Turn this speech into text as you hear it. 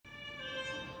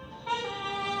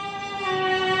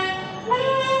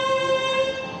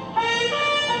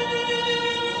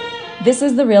This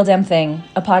is The Real Damn Thing,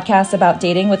 a podcast about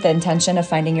dating with the intention of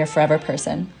finding your forever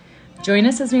person. Join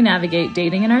us as we navigate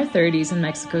dating in our 30s in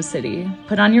Mexico City.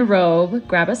 Put on your robe,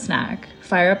 grab a snack,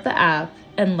 fire up the app,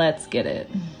 and let's get it.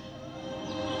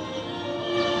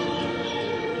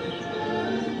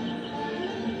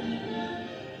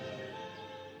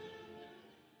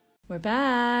 We're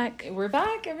back. We're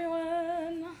back,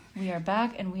 everyone. We are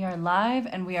back and we are live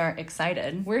and we are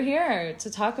excited. We're here to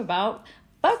talk about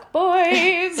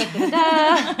fuckboys.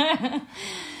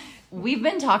 We've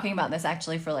been talking about this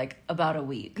actually for like about a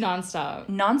week.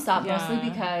 Nonstop, yeah. Mostly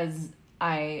because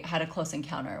I had a close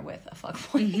encounter with a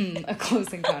fuckboy. Mm-hmm. A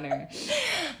close encounter.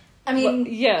 I mean,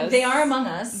 well, yes. They are among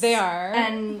us. They are.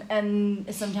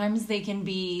 And sometimes they can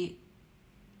be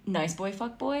nice boy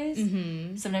fuckboys.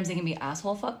 Mm-hmm. Sometimes they can be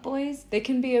asshole fuckboys. They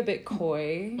can be a bit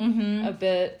coy, a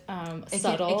bit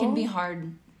subtle. It can be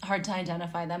hard to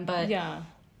identify them, but yeah.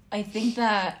 I think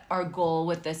that our goal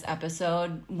with this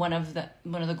episode, one of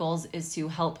the goals is to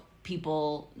help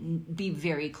people be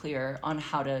very clear on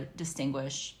how to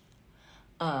distinguish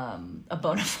a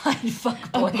bona fide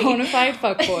fuckboy. A bona fide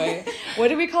fuckboy. What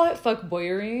do we call it?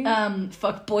 Fuckboyery?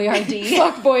 Fuckboyardee.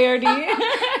 Fuckboyardee.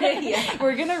 Yeah.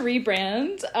 We're gonna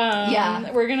rebrand.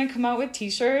 Yeah. We're gonna come out with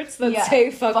t-shirts that say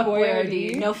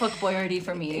fuckboyardee. No fuckboyardee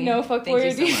for me. No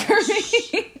fuckboyardee for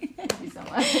me. Thank you so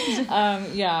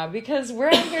much. Yeah, because we're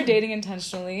out here dating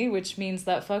intentionally, which means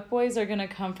that fuckboys are gonna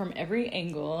come from every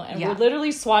angle, and we're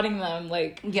literally swatting them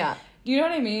like. Yeah. You know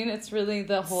what I mean? It's really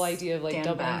the whole idea of like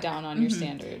doubling down on your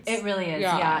standards. It really is,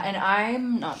 yeah. And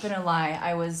I'm not gonna lie,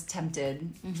 I was tempted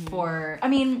for. I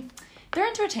mean, they're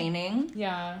entertaining.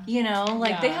 Yeah. You know,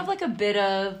 like they have like a bit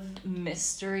of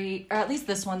mystery, or at least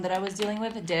this one that I was dealing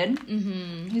with did.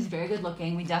 Mm-hmm. He was very good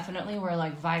looking. We definitely were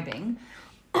like vibing.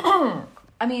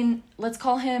 I mean, let's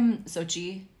call him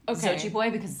Sochi. Okay. Sochi boy,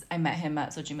 because I met him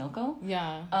at Xochimilco.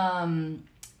 Yeah.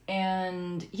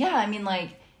 And yeah, I mean,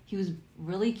 like, he was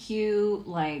really cute,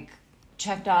 like,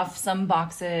 checked off some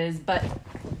boxes, but...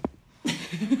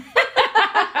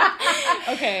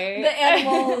 Okay. The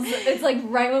animals, it's like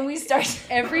right when we start...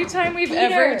 Every time we've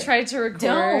ever tried to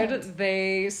record,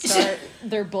 they start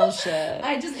their bullshit.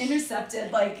 I just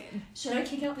intercepted, like, should I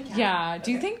kick out the cat? Yeah.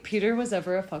 Do you think Peter was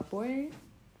ever a fuckboy?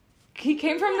 He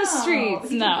came from the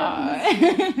streets. No.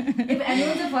 If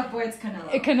anyone's a fuckboy, it's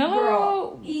Canelo.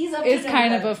 Canelo is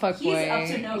kind of a fuckboy. He's up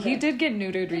to no good. He did get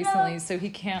neutered recently, so he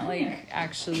can't like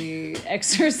actually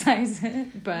exercise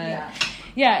it. But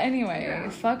yeah, anyway,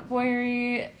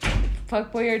 fuckboyardee,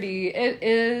 it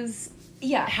is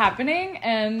happening.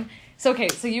 And so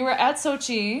so you were at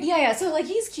Sochi. Yeah. So like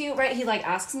he's cute, right? He like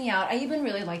asks me out. I even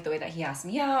really like the way that he asked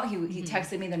me out. He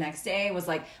texted me the next day, was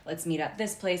like, let's meet at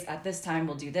this place at this time.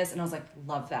 We'll do this. And I was like,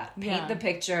 love that. Paint the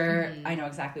picture. I know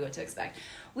exactly what to expect.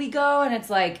 We go and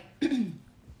it's like,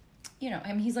 you know, I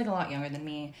mean, he's like a lot younger than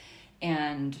me,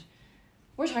 and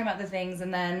we're talking about the things,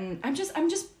 and then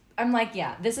I'm like,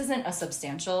 yeah, this isn't a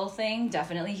substantial thing.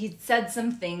 Definitely, he said some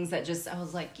things that just I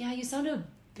was like, yeah, you sound a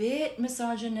bit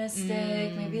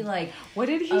misogynistic, maybe like what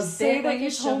did he say that you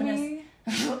told me?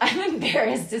 I'm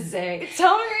embarrassed to say.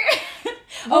 Tell me.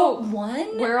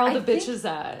 One, where are all the bitches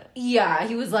at? Yeah,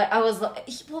 he was like, I was like,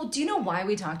 well, do you know why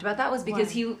we talked about that? Was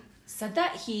because he said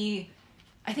that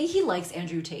I think he likes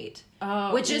Andrew Tate,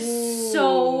 which is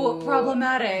so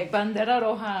problematic. Bandera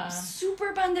roja.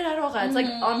 Super bandera roja. It's like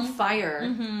on fire.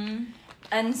 Mm-hmm.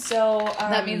 And so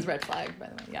that means red flag, by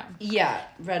the way. Yeah. Yeah,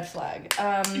 red flag.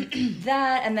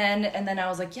 That and then I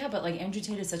was like, yeah, but like Andrew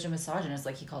Tate is such a misogynist.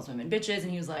 Like he calls women bitches,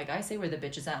 and he was like, I say where the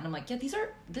bitches at, and I'm like, yeah,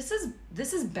 this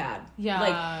is bad. Yeah.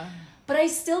 Like, but I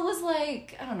still was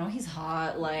like, I don't know, he's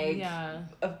hot. Like, yeah.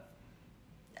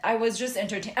 I was just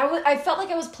entertained. I felt like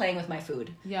I was playing with my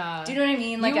food. Yeah. Do you know what I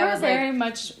mean? Like you were I was very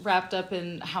much wrapped up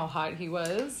in how hot he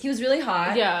was. He was really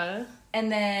hot. Yeah. And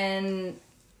then.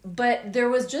 But there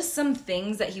was just some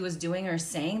things that he was doing or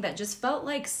saying that just felt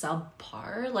like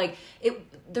subpar. Like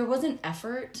there wasn't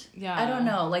effort. Yeah. I don't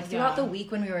know. Like throughout the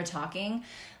week when we were talking,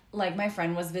 like my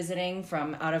friend was visiting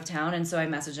from out of town, and so I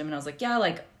messaged him and I was like, yeah,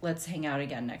 like let's hang out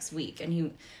again next week.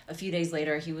 And a few days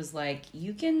later, he was like,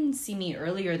 you can see me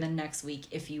earlier than next week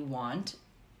if you want.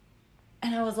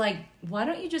 And I was like, why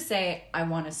don't you just say, I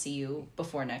want to see you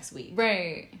before next week?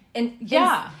 Right. And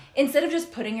instead of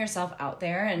just putting yourself out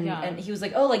there. And he was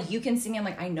like, oh, like you can see me. I'm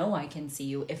like, I know I can see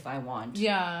you if I want.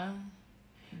 Yeah.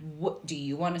 what do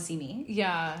you want to see me?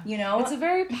 Yeah. You know? It's a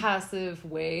very passive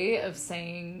way of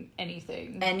saying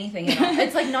anything. Anything at all.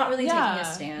 It's like not really taking a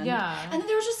stand. Yeah. And then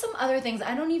there was just some other things.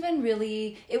 I don't even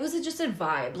really, it was just a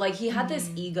vibe. Like he had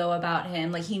this ego about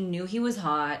him. Like he knew he was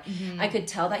hot. I could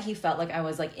tell that he felt like I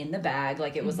was like in the bag.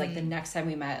 Like it was like the next time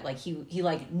we met, like he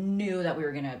like knew that we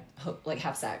were gonna like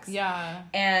have sex. Yeah.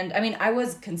 And I mean, I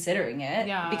was considering it.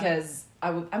 Yeah. Because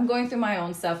I'm going through my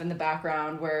own stuff in the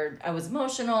background where I was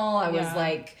emotional. I was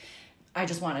like, I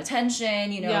just want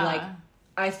attention, you know, like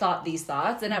I thought these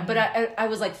thoughts and but I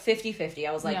was like 50-50.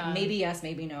 I was like, maybe yes,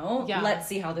 maybe no. Let's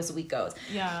see how this week goes.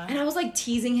 Yeah. And I was like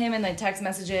teasing him in the text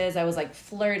messages. I was like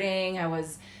flirting. I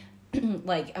was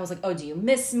like, oh, do you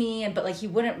miss me? But like, he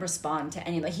wouldn't respond to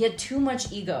any, like, he had too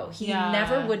much ego. He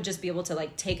never would just be able to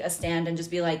like take a stand and just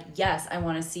be like, yes, I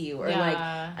want to see you, or like,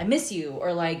 I miss you,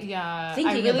 or like, thinking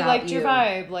I really about liked you. Your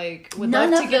vibe. Like, would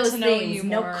none love of to get those to know things, you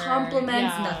no more.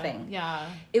 compliments, nothing. Yeah.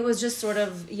 It was just sort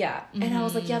of, And I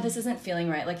was like, this isn't feeling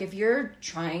right. Like, if you're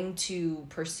trying to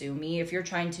pursue me, if you're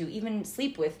trying to even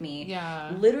sleep with me,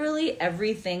 literally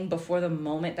everything before the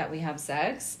moment that we have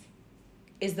sex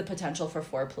is the potential for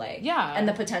foreplay. Yeah. And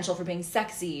the potential for being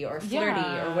sexy or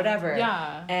flirty or whatever.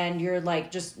 Yeah. And you're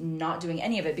like just not doing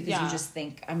any of it because you just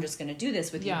think, I'm just going to do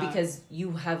this with you because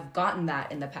you have gotten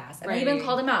that in the past. And I even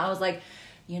called him out. I was like,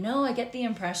 you know, I get the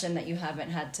impression that you haven't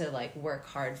had to like work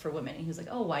hard for women. And he was like,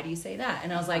 oh, why do you say that?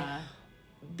 And I was like,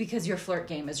 because your flirt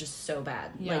game is just so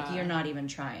bad. Like, you're not even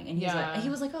trying. And he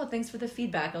was like, oh, thanks for the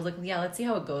feedback. I was like, yeah, let's see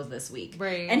how it goes this week.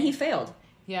 Right. And he failed.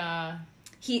 Yeah.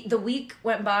 The week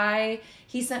went by,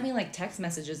 he sent me like text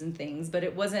messages and things, but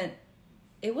it wasn't,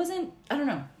 I don't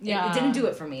know. It didn't do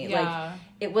it for me. Like,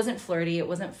 it wasn't flirty. It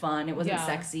wasn't fun. It wasn't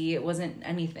sexy. It wasn't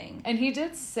anything. And he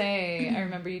did say, I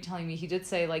remember you telling me, he did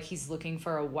say like he's looking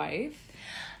for a wife.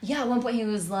 Yeah. At one point he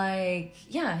was like,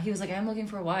 I'm looking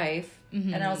for a wife.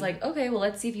 And I was like, okay, well,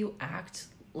 let's see if you act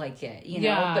like it, you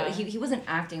know? But he wasn't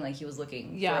acting like he was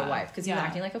looking for a wife because he was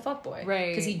acting like a fuckboy. Right.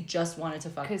 Because he just wanted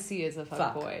to fuck. Because he is a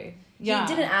fuckboy. He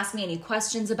didn't ask me any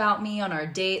questions about me on our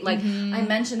date. Like, I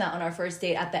mentioned that on our first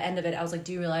date. At the end of it, I was like,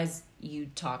 do you realize you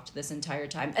talked this entire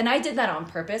time? And I did that on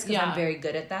purpose because I'm very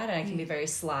good at that and I can be very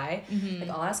sly. Like,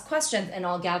 I'll ask questions and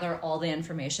I'll gather all the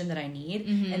information that I need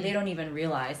and they don't even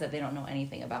realize that they don't know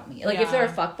anything about me. Like, if they're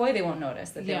a fuckboy, they won't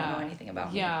notice that they don't know anything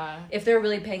about me. If they're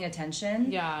really paying attention,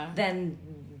 then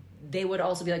they would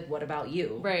also be like, what about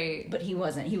you? Right. But he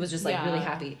wasn't. He was just like really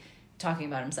happy talking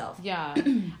about himself. Yeah.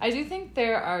 I do think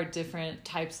there are different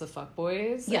types of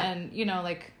fuckboys. Yeah. And, you know,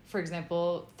 like, for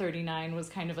example, 39 was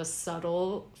kind of a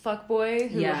subtle fuckboy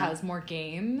who has more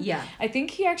game. Yeah. I think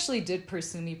he actually did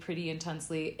pursue me pretty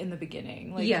intensely in the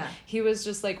beginning. Like, he was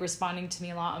just, like, responding to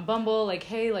me a lot on Bumble. Like,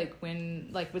 hey, like, when,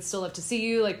 like, would still love to see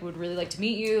you. Like, would really like to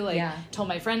meet you. Like, told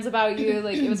my friends about you.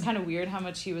 Like, it was kind of weird how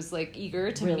much he was, like,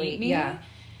 eager to meet me. Yeah.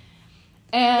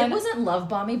 And it wasn't love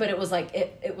bombing, but it was like,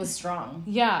 it was strong.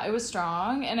 Yeah, it was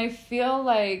strong. And I feel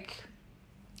like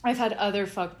I've had other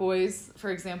fuckboys,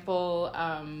 for example,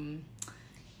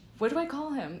 what do I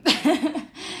call him?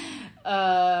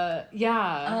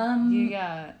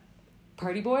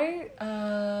 Party boy?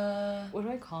 What do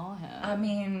I call him? I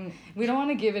mean, we don't want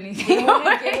to give anything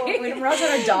away. We're not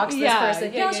going to dox this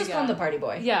person. Let's just call him the party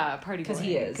boy. Yeah, party boy. Because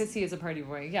he is. Because he is a party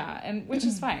boy, yeah. And which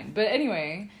is fine. But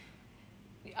anyway,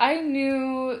 I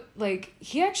knew, like,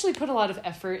 he actually put a lot of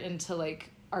effort into,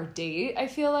 like, our date, I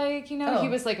feel like, you know? He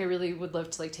was like, I really would love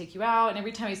to, like, take you out. And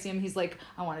every time I see him, he's like,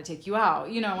 I want to take you out.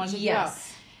 You know, I want to take you out.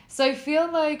 So I feel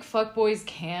like fuckboys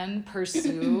can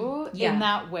pursue in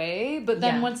that way. But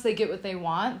then once they get what they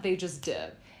want, they just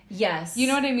dip. Yes. You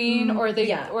know what I mean? Or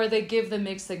they give the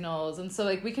mixed signals. And so,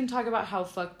 like, we can talk about how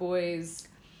fuckboys...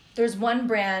 There's one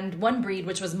breed,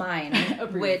 which was mine,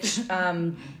 which...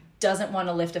 doesn't want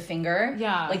to lift a finger.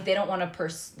 Yeah. Like, they don't want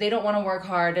to they don't want to work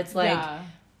hard. It's like,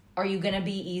 are you going to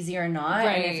be easy or not?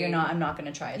 Right. And if you're not, I'm not going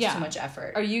to try. It's too much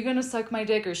effort. Are you going to suck my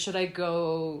dick or should I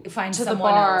go find to the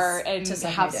bar and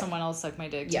have someone else suck my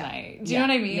dick tonight? Do you know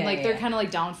what I mean? Like, they're kind of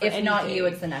like down for anything. If not you,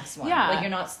 it's the next one. Yeah. Like,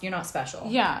 you're not special.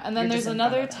 Yeah. And then there's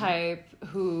another type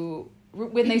who...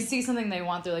 when they see something they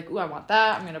want, they're like, ooh, I want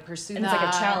that. I'm going to pursue that. And it's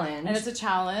like a challenge. And it's a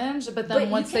challenge. But then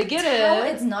once they get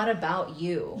it... it's not about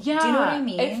you. Yeah. Do you know what I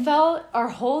mean? It felt our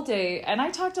whole day... And I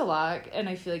talked a lot. And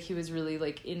I feel like he was really,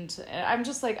 like, into... I'm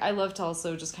just, like, I love to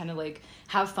also just kind of, like,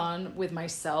 have fun with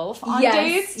myself on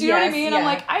dates. Do you know what I mean? Yeah. I'm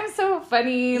like, I'm so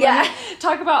funny. Like,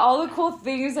 talk about all the cool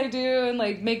things I do. And,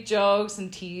 like, make jokes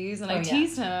and tease. And I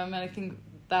teased him. And I think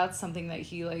that's something that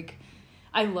he, like...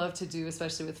 I love to do,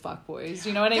 especially with fuckboys.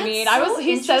 You know what I mean?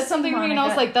 He said something to me and I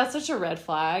was like, that's such a red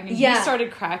flag. And he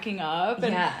started cracking up.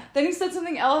 And then he said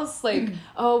something else like,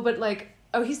 oh, but like,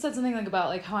 he said something like about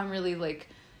like how I'm really like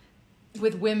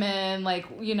with women, like,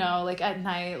 you know, like at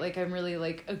night, like I'm really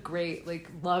like a great like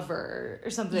lover or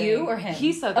something. You or him?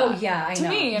 He said that. Oh yeah, I know. To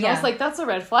me, and I was like, that's a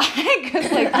red flag,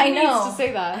 because like I who know needs to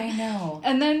say that. I know.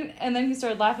 And then he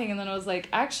started laughing, and then I was like,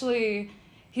 actually,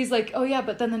 he's like, oh yeah,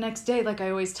 but then the next day, like I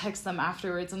always text them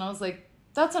afterwards, and I was like,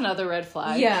 that's another red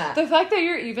flag. Yeah. The fact that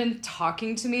you're even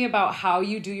talking to me about how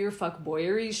you do your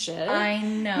fuckboyery shit. I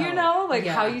know. You know, like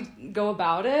how you go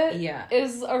about it. Yeah.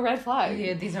 Is a red flag.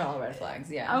 Yeah, these are all red flags.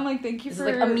 Yeah. I'm like, thank you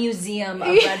for like a museum of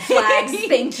red flags.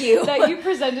 Thank you. That you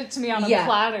presented to me on a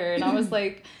platter, and I was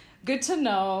like, good to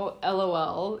know.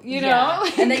 LOL. You know.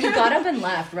 And then you got up and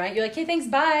left, right? You're like, hey, thanks,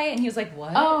 bye. And he was like,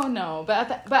 what? Oh no!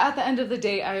 But at the end of the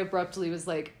day, I abruptly was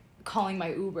like, calling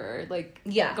my Uber, like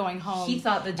going home. He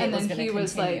thought the date was going to continue. And then he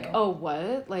was like, oh,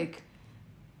 what? Like,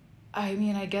 I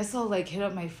mean, I guess I'll like hit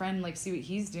up my friend, like see what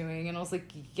he's doing. And I was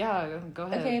like, yeah, go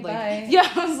ahead. Okay, like, bye. Yeah,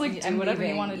 I was like, do whatever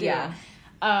you want to do. Yeah.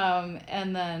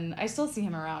 And then I still see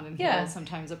him around, and he'll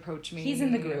sometimes approach me. He's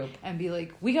in the group and be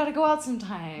like, we got to go out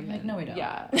sometime. Like, no, we don't.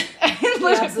 Yeah. We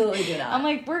absolutely do not. I'm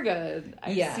like, we're good.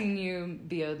 I've seen you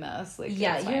be a mess. Like,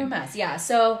 yeah, you're a mess. Yeah.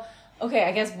 So, okay,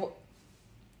 I guess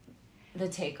the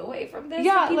takeaway from this,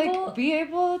 like be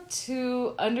able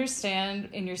to understand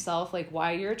in yourself like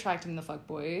why you're attracting the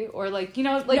fuckboy, or like, you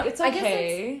know, like it's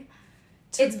okay.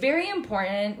 It's very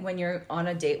important when you're on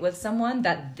a date with someone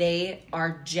that they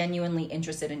are genuinely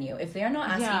interested in you. If they're not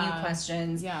asking you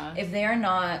questions, if they're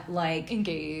not like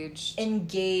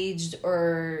engaged,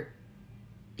 or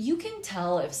you can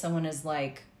tell if someone is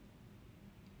like,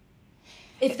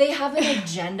 if they have an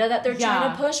agenda that they're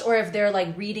trying to push, or if they're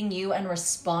like reading you and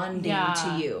responding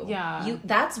to you.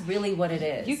 That's really what it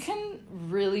is. You can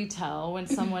really tell when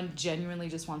someone genuinely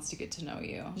just wants to get to know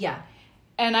you. Yeah.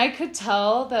 And I could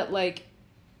tell that like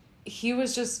he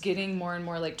was just getting more and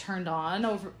more like turned on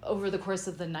over the course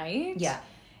of the night. Yeah.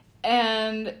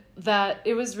 And that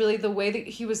it was really the way that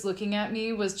he was looking at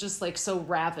me was just like so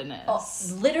ravenous. Oh,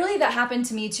 literally, that happened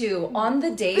to me too on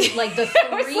the date. Like the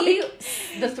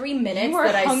three minutes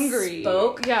that I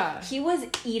spoke, he was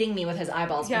eating me with his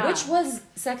eyeballs, which was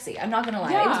sexy. I'm not gonna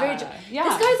lie, it was very. This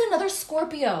guy's another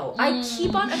Scorpio. I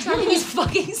keep on attracting these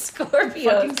fucking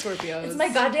Scorpios. It's my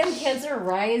goddamn Cancer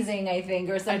rising, I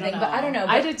think, or something. But I don't know.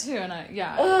 But I did too, and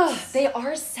they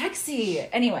are sexy.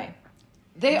 Anyway.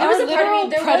 They are literal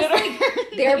predators.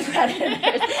 They're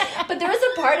predators. But there was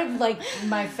a part of like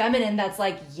my feminine that's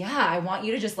like, yeah, I want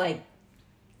you to just like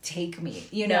take me,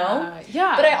 you know?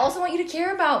 Yeah. But I also want you to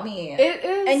care about me. It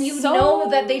is. And you know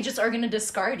that they just are going to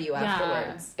discard you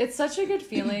afterwards. It's such a good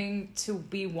feeling to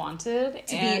be wanted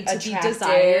and to be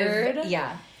desired.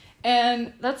 Yeah.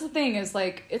 And that's the thing is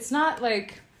like, it's not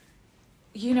like,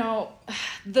 you know,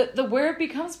 the where it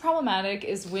becomes problematic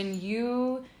is when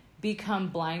you become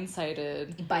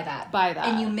blindsided by that,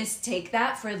 and you mistake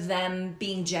that for them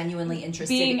being genuinely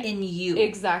interested in you,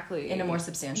 exactly, in a more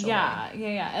substantial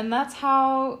way. And that's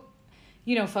how,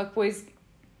 you know, fuckboys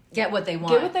get what they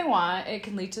want. It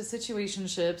can lead to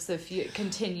situationships if it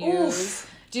continues.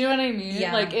 Oof. Do you know what I mean?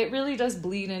 Yeah. Like it really does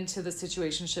bleed into the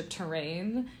situationship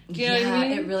terrain. Do you know what I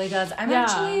mean? It really does. I'm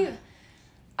actually,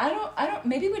 I don't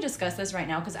maybe we discuss this right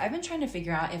now, because I've been trying to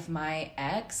figure out if my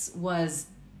ex was,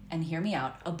 and hear me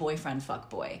out, a boyfriend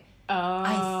fuckboy.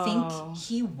 I think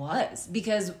he was,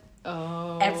 because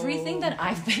everything that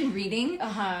I've been reading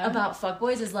about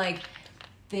fuckboys is like,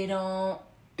 they don't,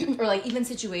 or like even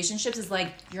situationships is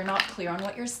like, you're not clear on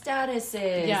what your status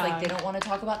is. Like they don't want to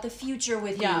talk about the future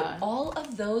with you. All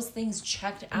of those things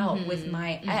checked out with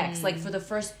my ex, like for the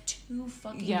first 2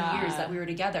 fucking years that we were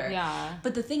together.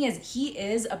 But the thing is, he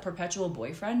is a perpetual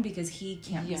boyfriend because he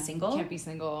can't be single. Can't be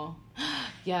single.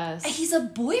 Yes. He's a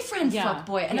boyfriend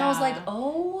fuckboy. And I was like,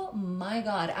 oh my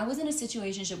God. I was in a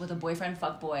situationship with a boyfriend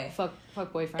fuckboy.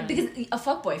 Fuck boyfriend. Because a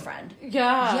fuck boyfriend.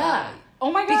 Yeah.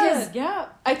 Oh my God. Because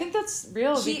I think that's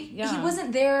real. He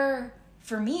wasn't there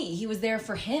for me. He was there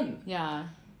for him. Yeah.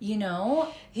 You know?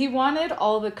 He wanted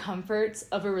all the comforts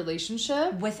of a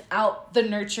relationship without the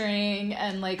nurturing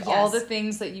and like all the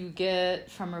things that you get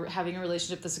from having a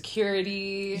relationship, the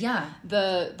security,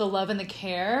 the love and the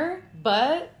care,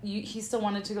 but he still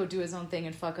wanted to go do his own thing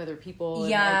and fuck other people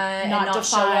and like not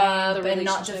show up and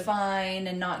not define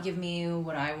and not give me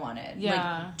what I wanted.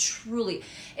 Like truly,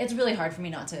 it's really hard for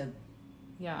me not to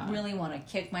really want to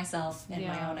kick myself in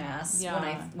my own ass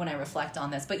when I reflect on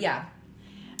this. But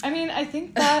I mean, I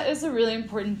think that is a really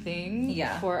important thing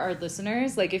for our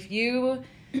listeners. Like, if you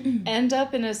end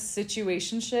up in a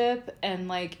situationship and,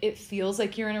 like, it feels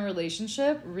like you're in a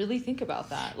relationship, really think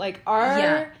about that. Like,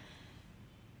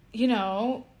 you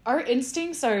know, our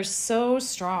instincts are so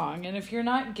strong, and if you're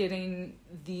not getting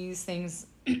these things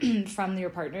from your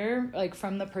partner, like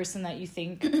from the person that you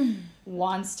think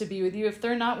wants to be with you, if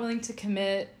they're not willing to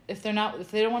commit, if they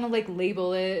don't want to like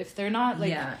label it, if they're not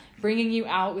like bringing you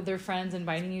out with their friends,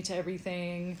 inviting you to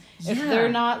everything, if they're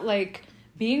not like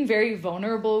being very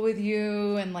vulnerable with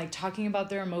you and like talking about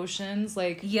their emotions,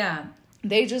 like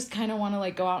they just kind of want to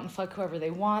like go out and fuck whoever they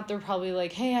want. They're probably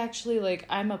like, hey, actually, like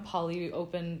I'm a poly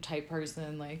open type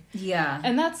person, like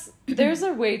and there's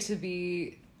a way to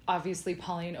be obviously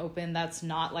poly and open that's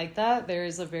not like that. There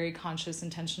is a very conscious,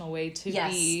 intentional way to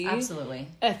be absolutely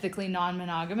ethically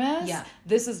non-monogamous.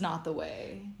 This is not the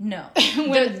way. No.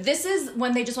 This is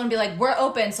when they just want to be like, we're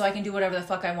open so I can do whatever the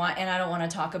fuck I want, and I don't want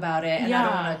to talk about it, and I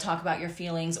don't want to talk about your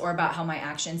feelings or about how my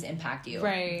actions impact you.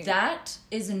 Right. That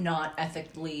is not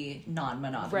ethically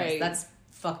non-monogamous. Right. That's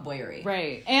fuckboyery.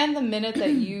 Right. And the minute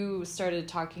that you started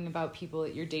talking about people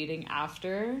that you're dating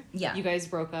after you guys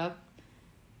broke up,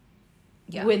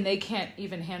 when they can't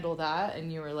even handle that,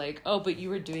 and you were like, oh, but you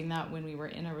were doing that when we were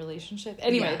in a relationship.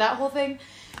 Anyway, that whole thing.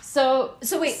 So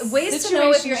wait, ways to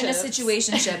know if you're in a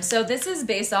situationship. So this is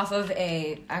based off of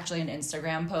actually an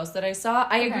Instagram post that I saw.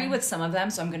 I agree with some of them,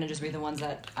 so I'm going to just read the ones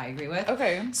that I agree with.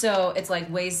 Okay. So it's like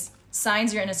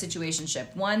signs you're in a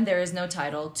situationship. 1, there is no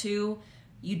title. 2,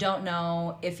 you don't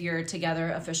know if you're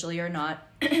together officially or not.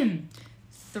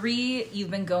 3,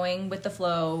 you've been going with the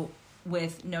flow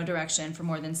with no direction for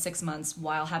more than 6 months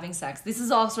while having sex. This is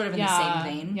all sort of in the same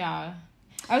vein.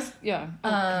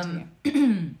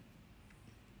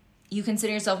 You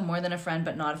consider yourself more than a friend,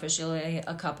 but not officially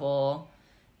a couple.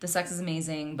 The sex is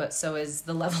amazing, but so is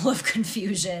the level of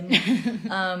confusion.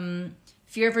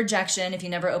 Fear of rejection. If you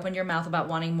never open your mouth about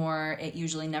wanting more, it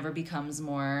usually never becomes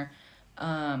more.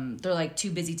 They're like too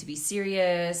busy to be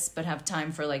serious, but have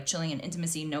time for like chilling and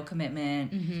intimacy, no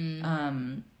commitment.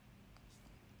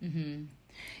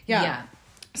 Yeah.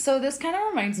 So this kind of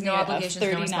reminds me of 39. No obligations,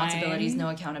 no responsibilities, no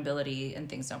accountability, and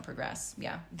things don't progress.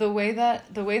 Yeah. The way that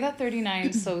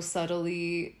 39 so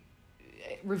subtly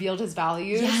revealed his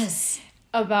values. Yes.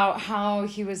 About how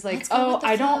he was like,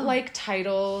 I don't like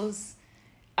titles.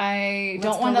 I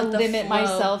don't want to limit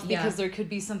myself because there could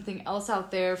be something else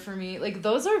out there for me. Like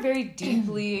those are very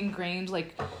deeply ingrained,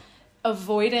 like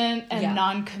avoidant and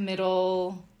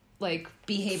non-committal like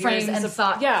behaviors and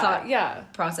thought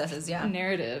processes,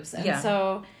 narratives. And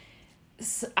so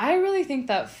I really think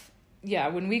that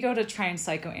when we go to try and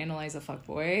psychoanalyze a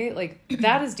fuckboy, like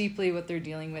that is deeply what they're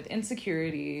dealing with.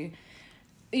 Insecurity,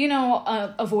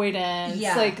 avoidance.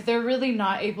 Like they're really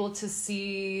not able to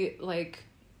see like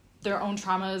their own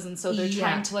traumas, and so they're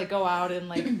trying to like go out and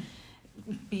like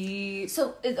be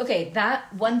that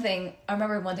one thing. I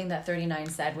remember one thing that 39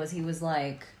 said was he was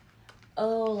like,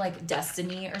 like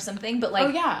destiny or something, but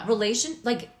like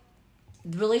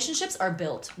relationships are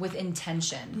built with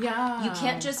intention. You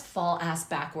can't just fall ass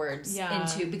backwards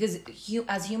into, because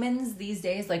as humans these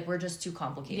days, like we're just too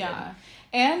complicated.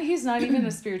 And he's not even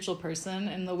a spiritual person,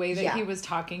 and the way that he was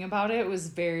talking about it was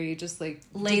very just like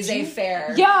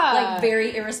laissez-faire. Like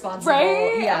very irresponsible.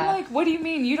 Right? I'm like, what do you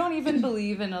mean? You don't even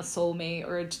believe in a soulmate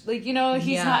or like,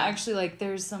 he's not actually like,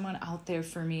 there's someone out there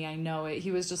for me, I know it. He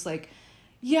was just like,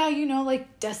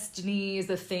 like destiny is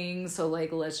a thing, so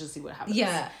like let's just see what happens.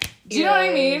 Do you know what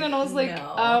I mean? And I was like,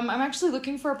 I'm actually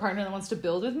looking for a partner that wants to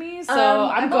build with me, so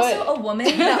I'm good. Also a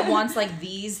woman that wants like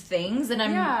these things, and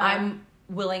I'm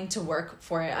willing to work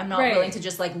for it. I'm not willing to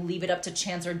just like leave it up to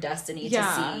chance or destiny to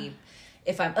see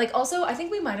if I'm like. Also, I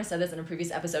think we might have said this in a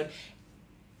previous episode.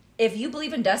 If you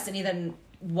believe in destiny, then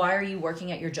why are you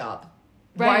working at your job?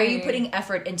 Why are you putting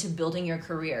effort into building your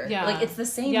career? Like it's the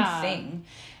same thing.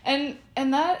 And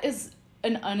that is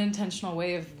an unintentional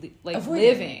way of like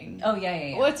living.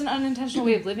 Well, it's an unintentional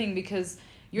way of living because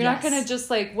you're not going to just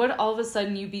like, what all of a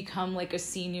sudden you become like a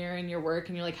senior in your work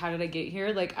and you're like, how did I get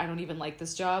here? Like, I don't even like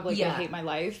this job. Like, I hate my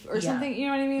life or something. You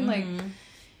know what I mean? Like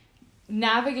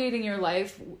navigating your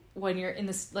life when you're in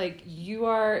this, like you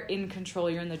are in control,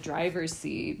 you're in the driver's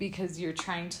seat because you're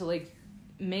trying to like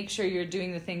make sure you're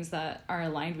doing the things that are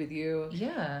aligned with you.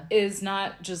 Is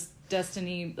not just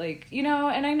destiny, like,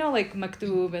 and I know like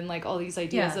maktub and like all these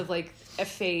ideas of like a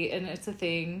fate and it's a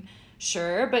thing,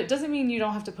 sure, but it doesn't mean you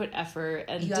don't have to put effort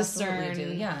and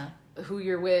discern who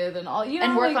you're with and all,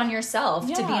 and work on yourself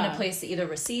to be in a place to either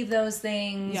receive those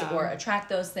things or attract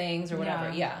those things or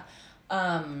whatever.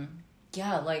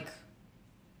 Like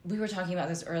we were talking about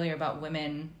this earlier about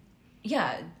women.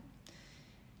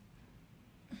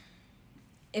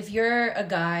 If you're a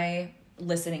guy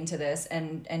listening to this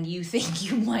and you think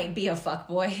you might be a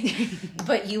fuckboy,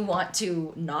 but you want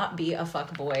to not be a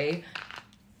fuckboy,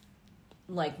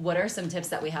 like, what are some tips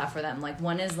that we have for them? Like,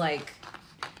 one is, like,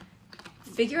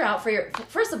 figure out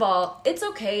first of all, it's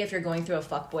okay if you're going through a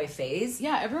fuckboy phase.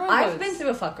 Yeah, everyone I've been through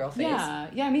a fuckgirl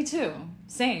phase. Yeah, me too.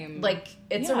 Same. Like,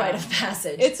 it's a rite of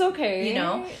passage. It's okay, you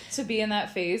know, to be in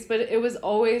that phase, but it was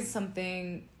always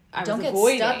something I Don't was get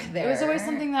avoiding. stuck there. It was always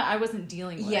something that I wasn't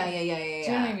dealing with. Yeah. Do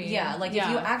you know what I mean? Yeah, like, if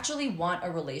you actually want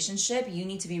a relationship, you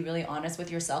need to be really honest with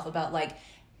yourself about, like,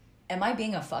 am I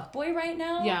being a fuckboy right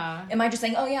now? Yeah. Am I just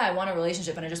saying, oh yeah, I want a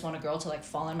relationship and I just want a girl to, like,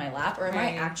 fall in my lap? Or am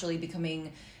I Right. actually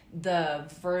becoming the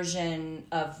version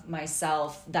of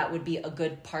myself that would be a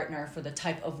good partner for the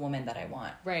type of woman that I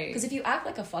want? Right. Because if you act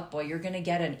like a fuckboy, you're gonna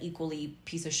get an equally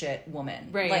piece of shit woman.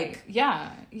 Right. Like,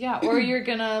 yeah. Or you're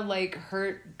gonna, like,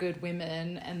 hurt good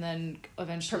women and then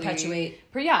eventually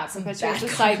perpetuate the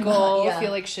cycle. Yeah.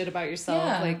 Feel like shit about yourself.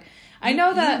 Yeah. Like, I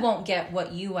know that you won't get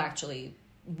what you actually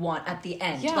want at the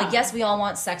end. Yeah. Like, yes, we all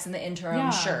want sex in the interim, Yeah.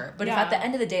 sure. But if Yeah. at the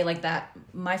end of the day, like that,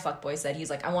 my fuckboy said, he's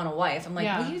like, I want a wife. I'm like,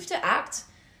 well, you have to act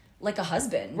like a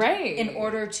husband. Right. In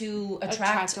order to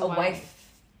attract a wife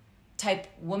type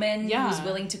woman who's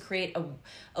willing to create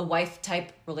a wife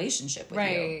type relationship with you.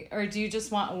 Right. Or do you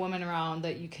just want a woman around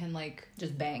that you can, like,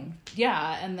 just bang?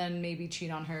 Yeah, and then maybe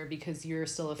cheat on her because you're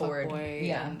still a fuckboy.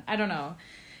 Yeah. And I don't know.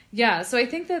 Yeah, so I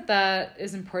think that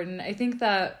is important. I think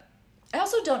that I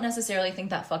also don't necessarily think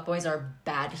that fuckboys are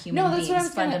bad human beings. No,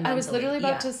 that's what I was literally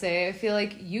about Yeah. to say. I feel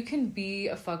like you can be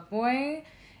a fuckboy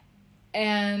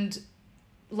and,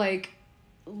 like,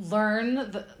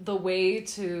 learn the way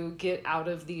to get out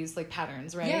of these, like,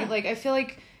 patterns, right? Yeah. Like, I feel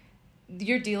like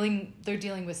they're dealing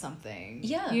with something.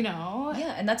 Yeah. You know?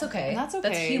 Yeah, and that's okay.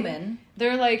 That's human.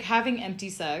 They're, like, having empty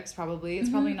sex, probably. It's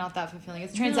probably not that fulfilling.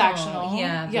 It's transactional. No.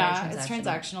 Yeah, it's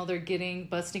transactional. They're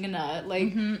busting a nut.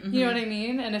 Like, you know what I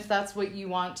mean? And if that's what you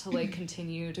want to, like,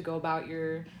 continue to go about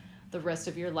the rest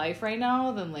of your life right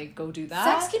now, then, like, go do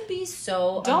that. Sex can be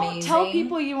so Don't amazing. tell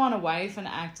people you want a wife and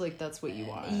act like that's what you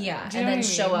want. Yeah, Do you and know then what I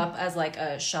show mean? up as, like,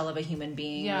 a shell of a human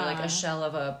being, or, like, a shell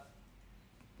of a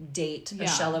date, a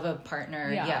shell of a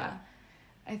partner. Yeah.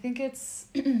 I think it's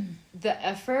the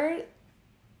effort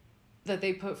that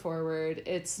they put forward.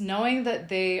 It's knowing that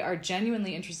they are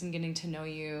genuinely interested in getting to know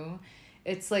you.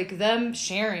 It's, like, them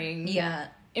sharing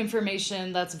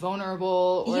information that's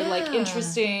vulnerable or like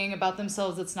interesting about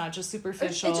themselves. It's not just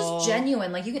superficial. It's just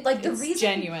genuine. Like, you could, like, the reason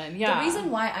genuine. Yeah. The reason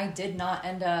why I did not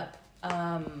end up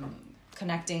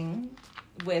connecting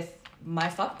with my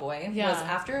fuckboy was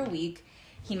after a week.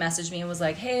 He messaged me and was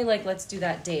like, hey, like, let's do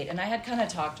that date. And I had kind of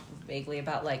talked vaguely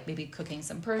about, like, maybe cooking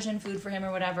some Persian food for him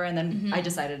or whatever. And then I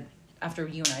decided, after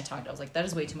you and I talked, I was like, that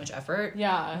is way too much effort.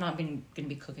 Yeah. I'm not going to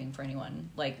be cooking for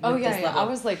anyone. Like, this level. I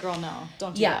was like, girl, no,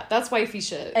 don't do that. That's wifey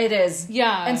shit. It is.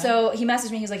 Yeah. And so he messaged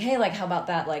me. He was like, hey, like, how about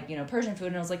that, like, you know, Persian food?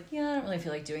 And I was like, yeah, I don't really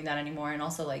feel like doing that anymore. And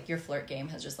also, like, your flirt game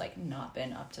has just, like, not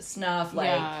been up to snuff.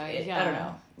 Like, I don't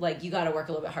know. Like, you got to work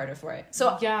a little bit harder for it.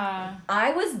 So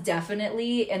I was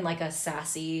definitely in, like, a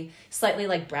sassy, slightly,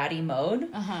 like, bratty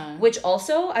mode. Which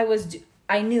also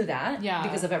I knew that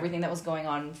because of everything that was going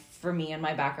on for me and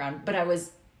my background. But I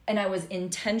was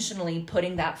intentionally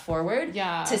putting that forward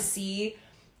to see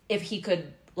if he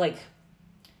could, like,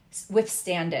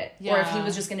 withstand it, or if he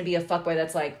was just going to be a fuckboy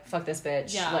that's like, fuck this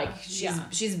bitch, like,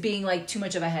 she's being, like, too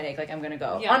much of a headache, like, I'm gonna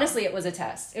go. Honestly, it was a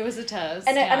test.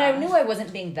 And I knew I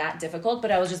wasn't being that difficult, but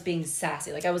I was just being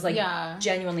sassy. Like, I was, like,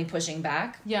 genuinely pushing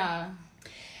back.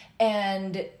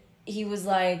 And he was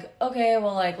like, okay,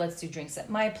 well, like, let's do drinks at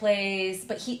my place.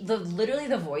 But literally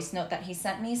the voice note that he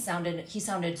sent me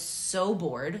sounded so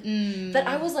bored that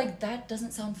I was like, that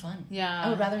doesn't sound fun. I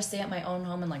would rather stay at my own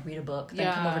home and, like, read a book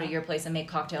than come over to your place and make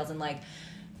cocktails and, like,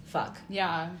 fuck.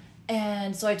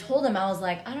 And so I told him, I was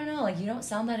like, I don't know, like, you don't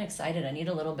sound that excited. I need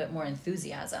a little bit more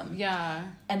enthusiasm.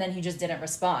 And then he just didn't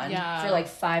respond for, like,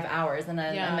 5 hours. And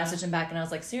then I messaged him back and I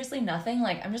was like, seriously, nothing?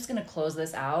 Like, I'm just going to close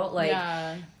this out. Like,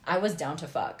 I was down to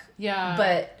fuck.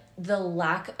 But the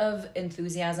lack of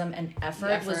enthusiasm and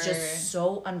effort was just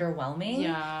so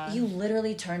underwhelming. You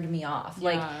literally turned me off.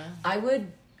 Like,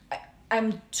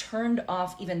 I'm turned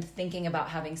off even thinking about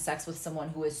having sex with someone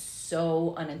who is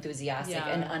so unenthusiastic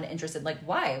and uninterested. Like,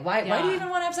 why? Why do you even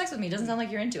want to have sex with me? It doesn't sound like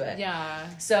you're into it.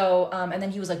 So, and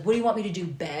then he was like, what do you want me to do,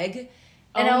 beg?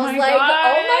 And I was like, oh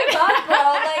my God, bro.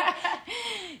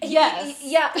 Like,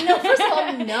 yes. No, first of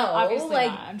all, no. Obviously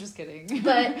like, not. I'm just kidding.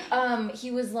 But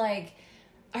he was like,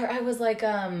 or I was like,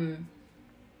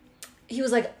 he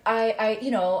was like,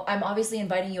 I'm obviously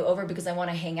inviting you over because I want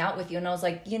to hang out with you. And I was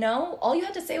like, all you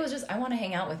had to say was just, I want to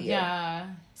hang out with you. Yeah.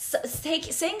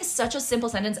 Saying such a simple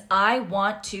sentence, I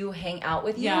want to hang out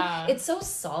with you. Yeah. It's so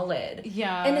solid.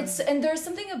 Yeah. And there's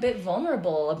something a bit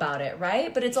vulnerable about it,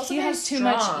 right? But it's also he has too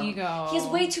much ego. He has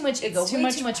way too much ego, too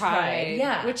much pride.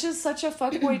 Yeah. Which is such a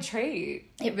fuckboy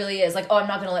trait. It really is. Like, oh, I'm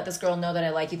not going to let this girl know that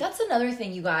I like you. That's another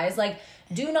thing, you guys. Like,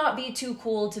 do not be too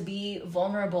cool to be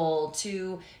vulnerable,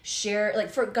 to share,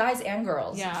 like, for guys and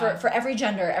girls. Yeah. For every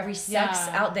gender, every sex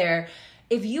out there.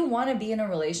 If you want to be in a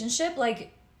relationship,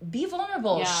 like, be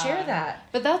vulnerable. Yeah. Share that.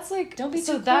 But that's like, don't be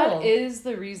too cool. That is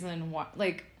the reason why,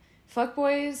 like,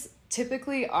 fuckboys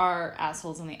typically are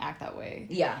assholes and they act that way.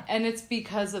 Yeah. And it's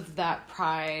because of that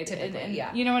pride. Typically,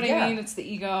 and you know what I mean? It's the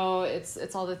ego.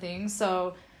 It's all the things.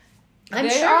 So I'm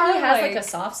sure he has like a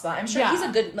soft spot. I'm sure he's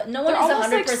a good. No one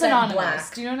is 100%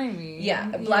 black. Do you know what I mean?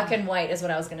 Yeah, black and white is what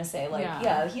I was gonna say.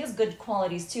 Like, he has good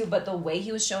qualities too. But the way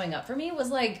he was showing up for me was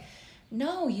like,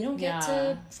 no, you don't get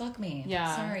to fuck me.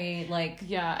 Yeah. Sorry. Like,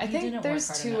 I think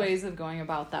there's two ways of going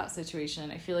about that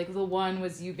situation. I feel like the one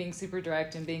was you being super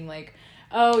direct and being like,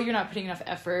 oh, you're not putting enough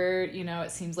effort.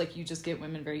 It seems like you just get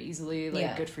women very easily.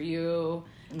 Like, good for you.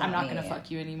 I'm not going to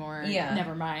fuck you anymore. Yeah.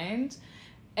 Never mind.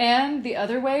 And the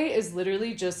other way is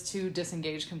literally just to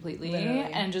disengage completely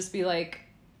and just be like,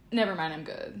 never mind, I'm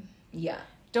good. Yeah.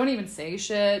 Don't even say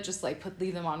shit. Just like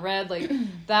leave them on red. Like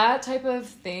that type of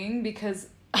thing, because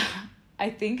I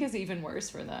think is even worse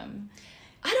for them.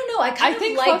 I don't know. I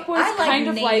think fuckboys kind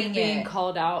of like being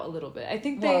called out a little bit. I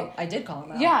think I did call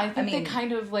them out. Yeah, I think they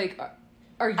kind of like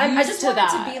are used to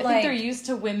that. I think they're used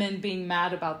to women being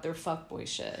mad about their fuckboy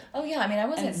shit. Oh yeah, I mean, I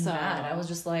wasn't mad. I was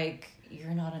just like,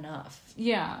 you're not enough.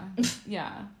 Yeah,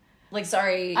 yeah. Like,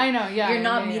 sorry. I know, yeah. You're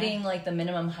not meeting, like, the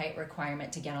minimum height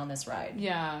requirement to get on this ride.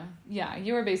 Yeah, yeah.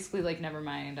 You were basically like, never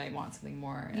mind, I want something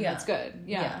more. And that's good.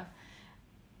 Yeah.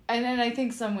 And then I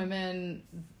think some women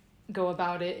go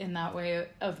about it in that way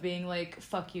of being like,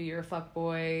 fuck you, you're a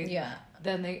fuckboy. Yeah.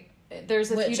 Then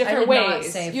there's a few different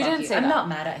ways. You didn't say that. I'm not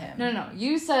mad at him. No.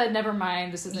 You said, never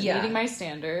mind, this isn't meeting my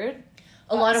standard.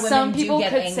 A lot of women some people do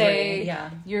get could angry. Say,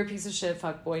 you're a piece of shit,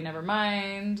 fuckboy, never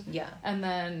mind. Yeah. And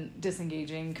then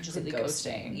disengaging, completely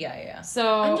ghosting. Yeah.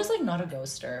 So I'm just like not a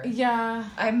ghoster. Yeah.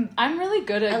 I'm really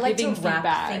good at giving feedback.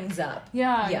 Wrap things up.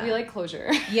 Yeah. We like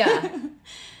closure. Yeah.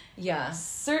 Yeah.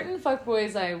 Certain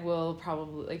fuckboys I will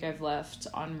probably, like, I've left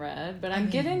on red, but I'm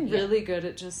getting really good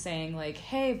at just saying, like,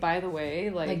 hey, by the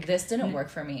way, like this didn't work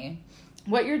for me.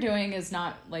 What you're doing is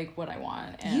not, like, what I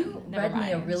want. And you read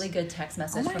me a really good text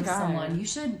message from someone. You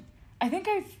should... I think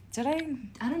I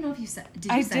don't know if you said...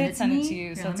 Did you send it to me? I did send it to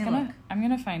you, so I'm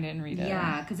gonna find it and read it.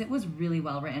 Yeah, because it was really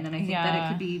well written, and I think that it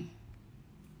could be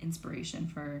inspiration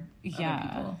for other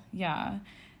people. Yeah.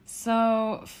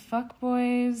 So,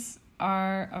 fuckboys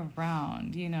are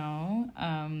around,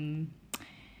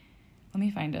 let me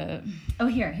find it. Oh,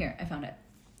 here, I found it.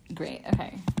 Great,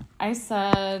 okay. I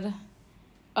said...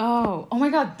 Oh my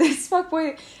God, this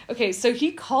fuckboy. Okay, so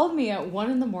he called me at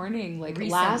 1 a.m, like, recently.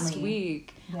 Last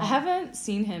week. Yeah. I haven't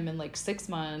seen him in like 6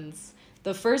 months.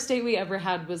 The first date we ever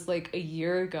had was like a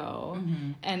year ago.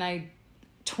 Mm-hmm. And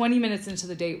 20 minutes into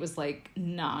the date was like,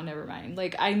 nah, never mind.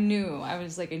 Like, I knew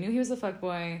he was a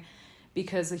fuckboy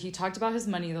because he talked about his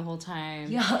money the whole time.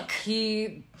 Yuck.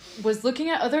 He was looking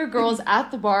at other girls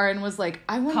at the bar and was like,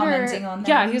 I wonder... Commenting on them.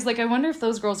 Yeah, he was like, I wonder if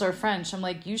those girls are French. I'm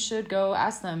like, you should go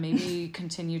ask them. Maybe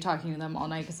continue talking to them all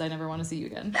night because I never want to see you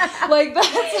again. Like,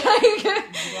 that's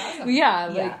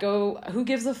like... go... Who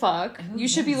gives a fuck? You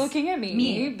should be looking at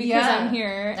me. Because I'm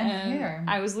here. And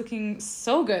I was looking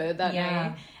so good that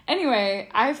night. Anyway,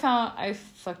 I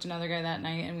fucked another guy that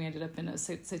night and we ended up in a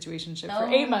situationship for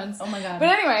 8 months. Oh my God. But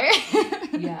anyway,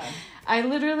 I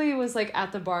literally was like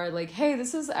at the bar like, hey,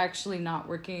 this is actually not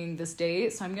working this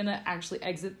date, so I'm going to actually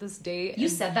exit this date. You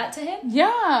said that to him?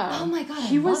 Yeah. Oh my God,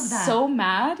 he was so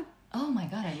mad. Oh my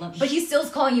God, I love it. But he still's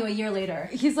calling you a year later.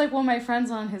 He's like, well, my friend's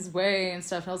on his way and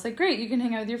stuff. And I was like, great, you can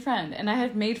hang out with your friend. And I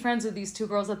had made friends with these 2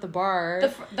 girls at the bar.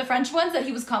 The French ones that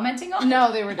he was commenting on?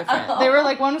 No, they were different. They were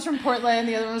like, one was from Portland,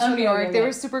 the other one was from New York. They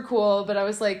were super cool. But I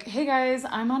was like, hey guys,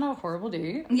 I'm on a horrible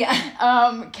date. Yeah.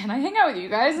 Can I hang out with you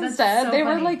guys instead? So they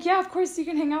were like, yeah, of course you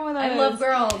can hang out with us. I love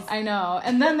girls. I know.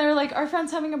 And then they were like, our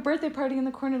friend's having a birthday party in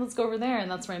the corner. Let's go over there. And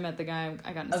that's where I met the guy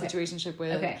I got in a situationship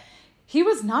with. Okay. He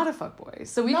was not a fuckboy.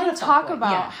 So we can talk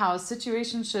about how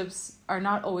situationships are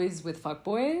not always with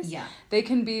fuckboys. Yeah. They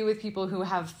can be with people who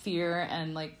have fear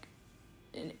and like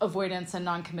avoidance and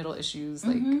non-committal issues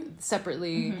like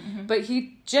separately. Mm-hmm. But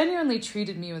he genuinely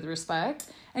treated me with respect.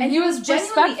 And he was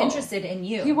genuinely interested in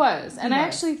you. He was. And I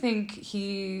actually think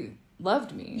he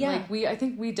loved me. Yeah. Like, I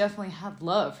think we definitely had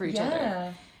love for each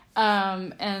other.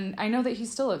 And I know that he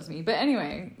still loves me. But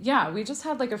anyway, we just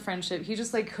had, like, a friendship. He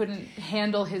just, like, couldn't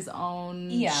handle his own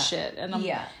shit. And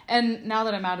and now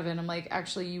that I'm out of it, I'm like,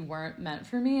 actually, you weren't meant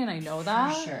for me, and I know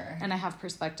that. For sure. And I have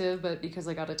perspective, but because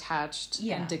I got attached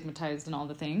and stigmatized and all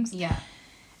the things. Yeah.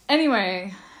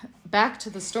 Anyway, back to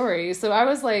the story. So I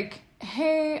was like,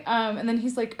 hey, and then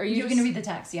he's like, are you going to read the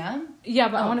text, yeah? Yeah,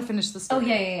 but I want to finish the story. Oh,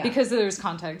 yeah. Because there's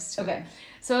context to it.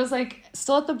 So I was like,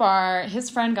 still at the bar,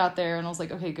 his friend got there, and I was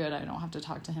like, okay, good, I don't have to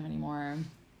talk to him anymore.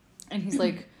 And he's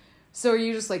like, so are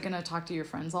you just, like, going to talk to your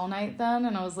friends all night then?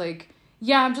 And I was like,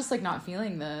 yeah, I'm just, like, not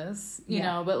feeling this, you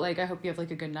know, but, like, I hope you have, like,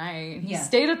 a good night. And he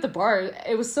stayed at the bar.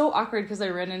 It was so awkward because I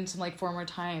ran into him, like, 4 more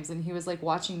times, and he was, like,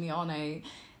 watching me all night.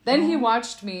 Then he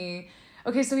watched me.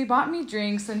 Okay, so he bought me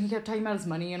drinks, and he kept talking about his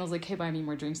money, and I was like, hey, buy me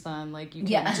more drinks then. Like, you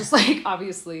can't just, like,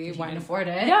 obviously. Why can afford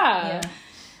it. Yeah.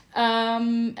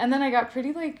 And then I got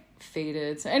pretty, like,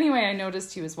 faded. So anyway, I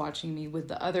noticed he was watching me with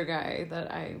the other guy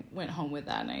that I went home with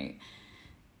that night.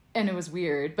 And it was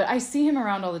weird. But I see him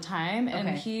around all the time, and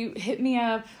he hit me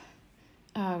up.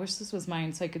 I wish this was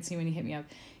mine so I could see when he hit me up.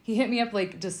 He hit me up,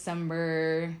 like,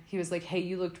 December. He was like, hey,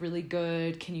 you looked really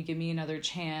good. Can you give me another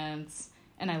chance?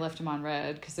 And I left him on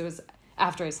red because it was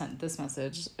after I sent this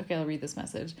message. Okay, I'll read this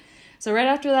message. So right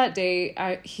after that date,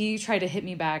 he tried to hit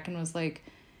me back and was like,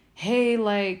 hey,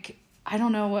 like, I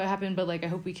don't know what happened, but, like, I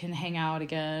hope we can hang out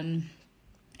again.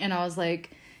 And I was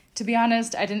like, to be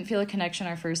honest, I didn't feel a connection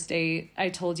our first date. I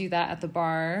told you that at the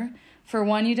bar. For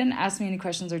one, you didn't ask me any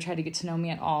questions or try to get to know me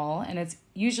at all. And it's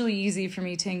usually easy for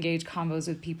me to engage combos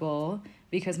with people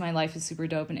because my life is super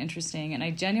dope and interesting. And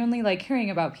I genuinely like hearing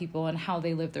about people and how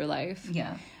they live their life.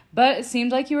 Yeah. But it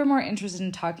seemed like you were more interested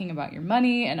in talking about your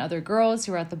money and other girls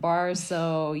who were at the bar.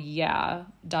 So, yeah, ...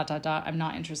 I'm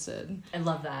not interested. I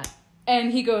love that.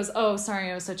 And he goes, oh,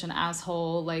 sorry, I was such an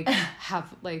asshole. Like,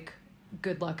 have, like,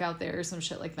 good luck out there or some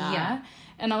shit like that. Yeah.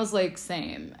 And I was like,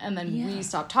 same. And then we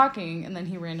stopped talking. And then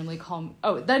he randomly called me.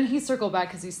 Oh, then he circled back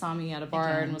because he saw me at a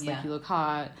bar and was like, you look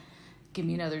hot. Give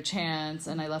me another chance.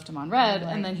 And I left him on red.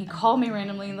 And then he called me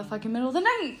randomly in the fucking middle of the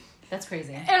night. That's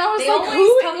crazy. And I was like,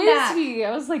 who is he?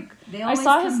 I was like, I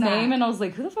saw his name and I was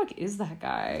like, who the fuck is that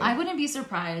guy? I wouldn't be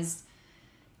surprised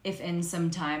if in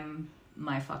some time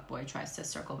my fuckboy tries to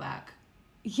circle back.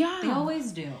 Yeah. They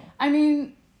always do. I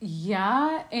mean,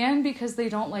 yeah. And because they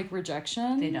don't like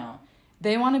rejection. They don't.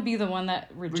 They want to be the one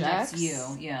that rejects you,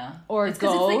 yeah. Or it's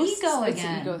ghosts. It's the ego again. It's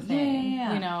the ego thing,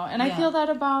 you know. And I feel that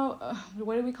about,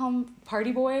 what do we call him?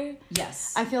 Party boy?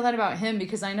 Yes. I feel that about him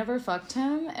because I never fucked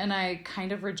him and I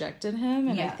kind of rejected him.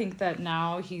 And I think that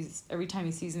now every time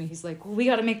he sees me, he's like, well, we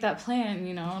got to make that plan,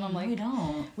 you know? And I'm like, we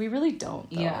don't. We really don't,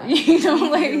 though. Yeah. You know,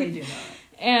 like. We really do not.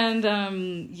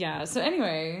 And, so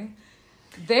anyway,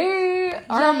 they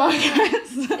are among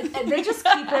us. They just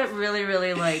keep it really,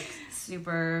 really, like,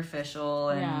 superficial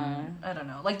and I don't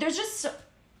know. Like, there's just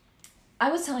I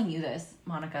was telling you this,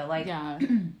 Monica, like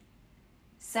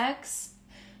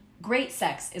great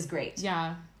sex is great.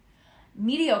 Yeah.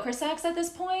 Mediocre sex at this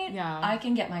point, I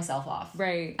can get myself off.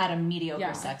 Right. At a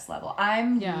mediocre sex level.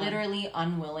 I'm literally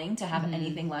unwilling to have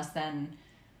anything less than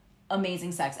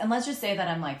amazing sex. And let's just say that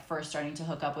I'm like first starting to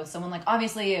hook up with someone. Like,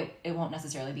 obviously it won't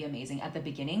necessarily be amazing at the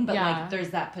beginning, but like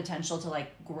there's that potential to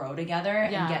like grow together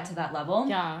and get to that level.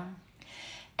 Yeah.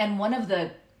 And one of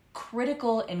the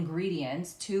critical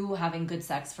ingredients to having good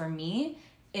sex for me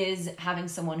is having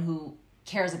someone who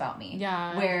cares about me.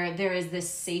 Yeah. Where there is this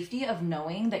safety of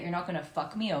knowing that you're not going to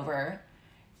fuck me over.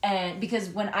 And because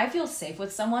when I feel safe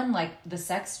with someone, like the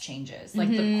sex changes. Like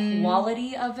the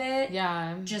quality of it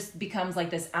just becomes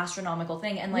like this astronomical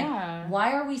thing. And like,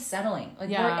 why are we settling? Like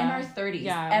we're in our 30s.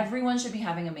 Yeah. Everyone should be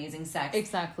having amazing sex.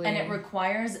 Exactly. And it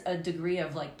requires a degree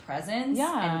of like presence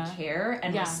and care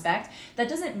and respect. That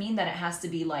doesn't mean that it has to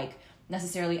be like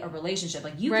necessarily a relationship.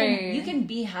 Like you can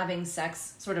be having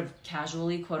sex sort of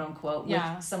casually, quote unquote, with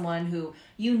someone who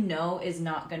you know is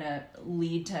not gonna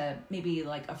lead to maybe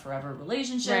like a forever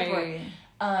relationship or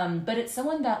but it's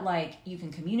someone that like you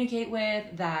can communicate with,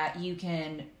 that you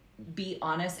can be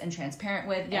honest and transparent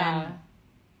with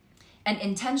and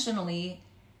intentionally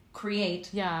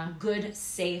create good,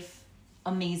 safe,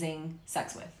 amazing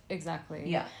sex with. Exactly.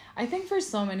 Yeah. I think for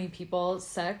so many people,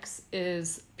 sex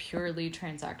is purely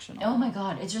transactional. Oh my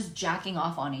God. It's just jacking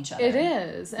off on each other. It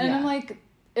is. And I'm like,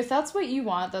 if that's what you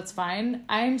want, that's fine.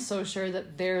 I'm so sure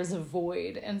that there's a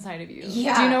void inside of you.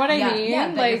 Yeah. Do you know what I mean?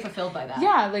 Yeah, like, you're fulfilled by that.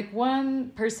 Yeah, like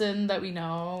one person that we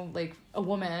know, like a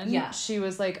woman, she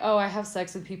was like, oh, I have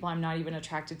sex with people I'm not even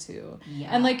attracted to. Yeah.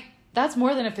 And like, that's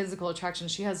more than a physical attraction.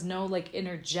 She has no, like,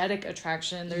 energetic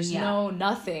attraction. There's no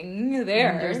nothing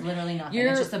there. There's literally nothing.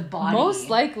 You're it's just a body. most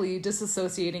likely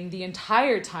disassociating the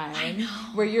entire time. I know.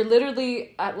 Where you're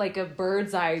literally at, like, a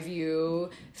bird's eye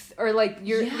view, or, like,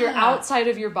 you're outside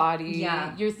of your body.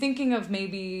 Yeah. You're thinking of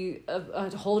maybe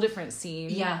a whole different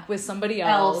scene with somebody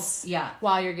else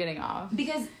while you're getting off.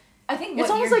 Because I think it's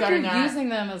almost like you're using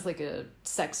them as, like, a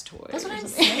sex toy. That's what I'm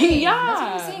saying. Yeah. That's what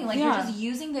I'm saying. Like, you're just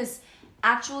using this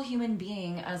actual human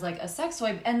being as, like, a sex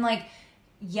toy. And, like,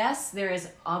 yes, there is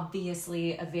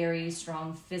obviously a very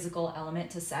strong physical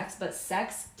element to sex, but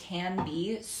sex can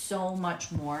be so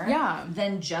much more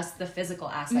than just the physical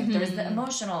aspect. There's the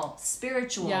emotional,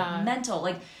 spiritual, mental,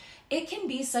 like, it can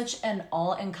be such an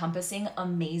all-encompassing,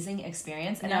 amazing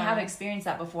experience. And I have experienced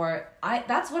that before.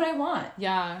 That's what I want.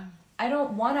 Yeah. I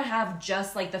don't want to have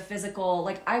just, like, the physical,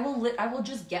 like, I will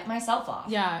just get myself off.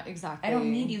 Yeah, exactly. I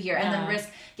don't need you here. And then risk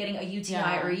getting a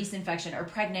UTI or a yeast infection or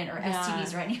pregnant or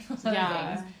STDs or any of those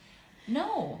other things.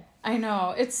 No. I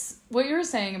know. It's what you were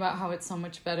saying about how it's so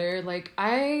much better. Like,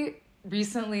 I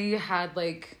recently had,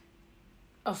 like,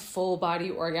 a full body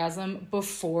orgasm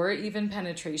before even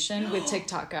penetration with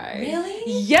TikTok guy. Really?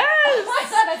 Yes! Oh my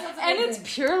God, that sounds amazing. And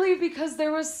it's purely because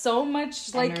there was so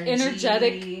much, like,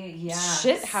 energetic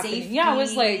shit happening. Safety, it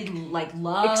was like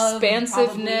love,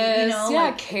 expansiveness, probably,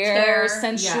 like, care,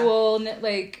 sensual,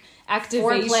 like,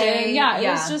 activation. Foreplay, it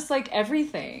was just, like,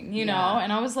 everything, you know?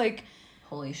 And I was like,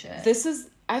 holy shit.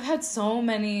 I've had so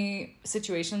many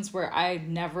situations where I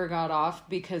never got off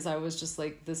because I was just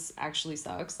like, this actually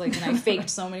sucks. Like, and I faked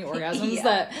so many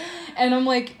orgasms and I'm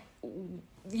like,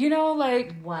 you know,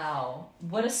 like, wow,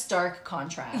 what a stark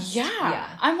contrast. Yeah.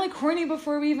 I'm, like, horny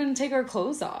before we even take our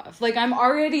clothes off. Like, I'm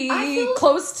already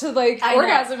close to, like,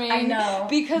 orgasming. I know.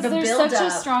 Because there's such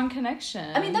a strong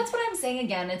connection. I mean, that's what I'm saying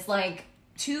again. It's like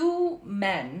two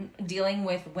men dealing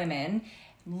with women.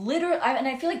 Literally, and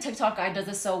I feel like TikTok guy does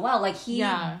this so well. Like, he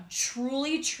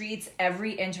truly treats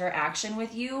every interaction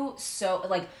with you so,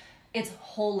 like, it's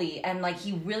holy, and, like,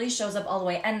 he really shows up all the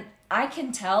way. And I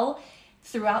can tell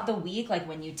throughout the week, like,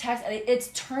 when you text, it's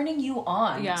turning you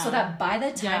on. Yeah. So that by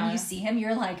the time you see him,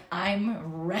 you're like,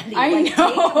 I'm ready. I like,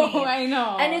 know. Take me. I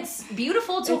know. And it's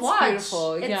beautiful to watch.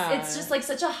 Beautiful. It's just, like,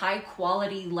 such a high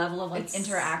quality level of, like,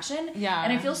 interaction. Yeah.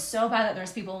 And I feel so bad that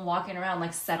there's people walking around,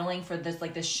 like, settling for this,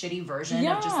 like, this shitty version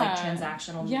of just, like,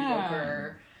 transactional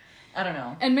mediocre. I don't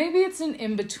know. And maybe it's an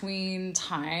in-between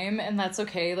time, and that's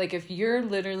okay. Like, if you're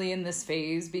literally in this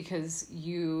phase because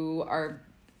you are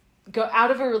go out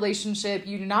of a relationship,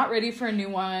 you're not ready for a new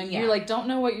one, you, like, don't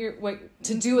know what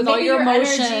to do with maybe all your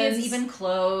emotions. Energy is even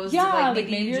closed. Like,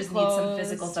 maybe you just need some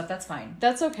physical stuff. That's fine.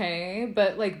 That's okay.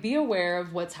 But, like, be aware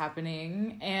of what's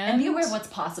happening and be aware of what's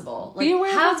possible. Like, be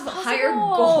aware have of what's higher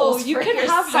goals. You can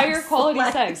have higher quality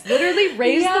sex. Literally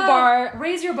raise the bar.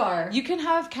 Raise your bar. You can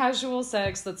have casual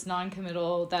sex that's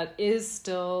non-committal that is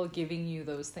still giving you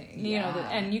those things. You know,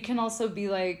 and you can also be,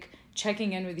 like,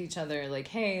 checking in with each other, like,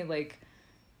 hey, like,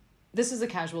 this is a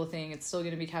casual thing. It's still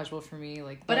going to be casual for me.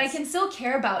 Like, but I can still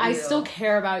care about you. I still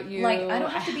care about you. Like, I don't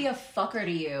have to be a fucker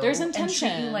to you. There's intention.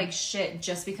 And treat you like shit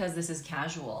just because this is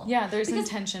casual. Yeah, there's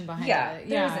intention behind it.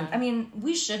 There isn't. I mean,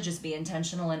 we should just be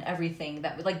intentional in everything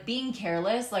that, like, being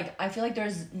careless. Like, I feel like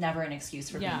there's never an excuse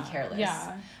for being careless.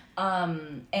 Yeah.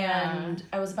 And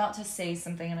I was about to say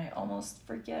something and I almost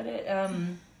forget it.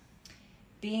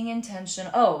 Being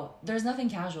intentional. Oh, there's nothing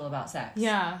casual about sex.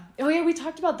 Yeah. Oh, yeah, we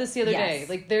talked about this the other day.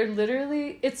 Like, they're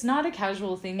literally, it's not a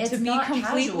casual thing to be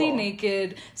completely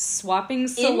naked, swapping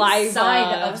saliva.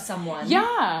 Inside of someone.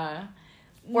 Yeah.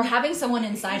 Or having someone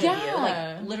inside of you.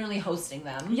 Like, literally hosting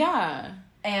them. Yeah.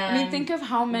 And I mean, think of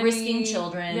how many... risking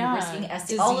children, risking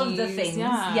STDs, all of the things.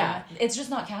 Yeah. It's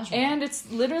just not casual. And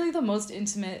it's literally the most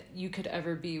intimate you could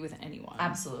ever be with anyone.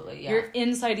 Absolutely, You're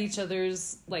inside each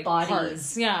other's, like, bodies.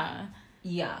 Parts. Yeah.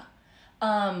 Yeah.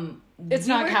 It's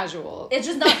not casual. It's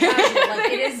just not casual.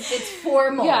 Like, it's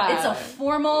formal. Yeah. It's a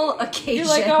formal occasion. You're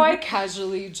like, oh, I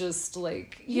casually just,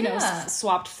 like, you know,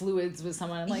 swapped fluids with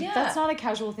someone. I'm like, that's not a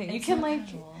casual thing. You can, like,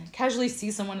 casually see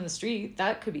someone in the street.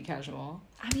 That could be casual.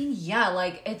 I mean,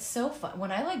 like, it's so fun.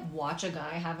 When I, like, watch a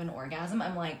guy have an orgasm,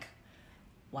 I'm like,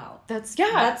 wow. It's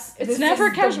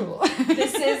never casual.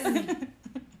 This is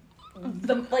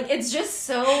like, it's just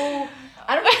so...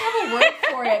 I don't even have a word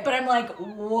for it, but I'm like,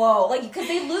 whoa. Like, because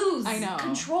they lose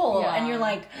control. Yeah. And you're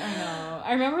like, I know.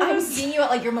 I remember I'm seeing you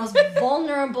at, like, your most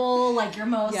vulnerable, like, your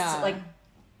most, like,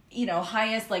 you know,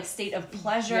 highest, like, state of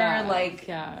pleasure.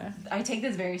 I take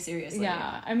this very seriously.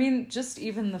 Yeah. I mean, just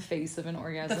even the face of an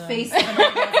orgasm. The face of an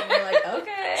orgasm. You're like,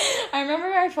 okay. I remember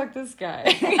I I fucked this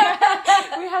guy.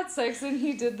 We had sex and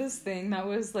he did this thing that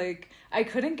was like, I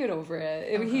couldn't get over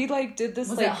it. Okay. He like did this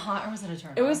was like... Was it hot or was it a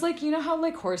turn? It was like, you know how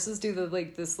like horses do the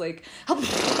like this like...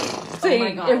 thing? Oh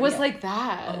my God, it was like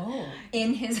that. Oh.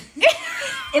 In his...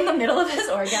 in the middle of his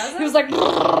orgasm? He was like...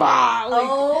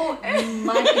 oh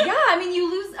my... Yeah, I mean,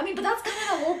 you lose... I mean, but that's kind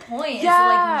of the whole point.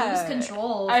 Yeah. Is to like lose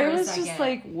control for I was just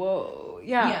like, whoa.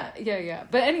 Yeah.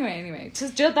 But anyway.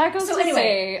 That goes to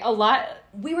say a lot...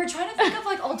 We were trying to think of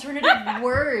like alternative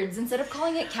words instead of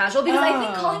calling it casual, because I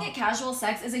think calling it casual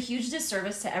sex is a huge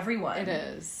disservice to everyone. It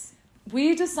is.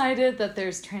 We decided that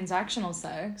there's transactional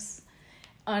sex,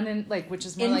 which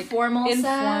is more informal like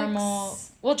informal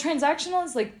sex. Well, transactional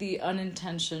is like the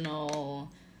unintentional,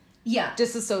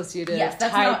 disassociative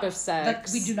type of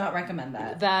sex. We do not recommend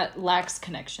that. That lacks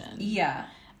connection. Yeah.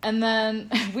 And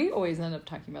then we always end up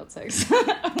talking about sex.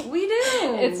 We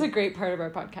do. It's a great part of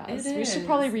our podcast. We should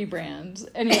probably rebrand.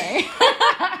 Anyway.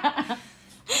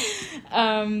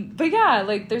 But yeah,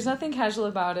 like there's nothing casual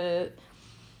about it.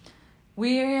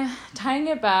 Tying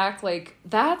it back, like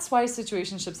that's why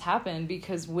situationships happen,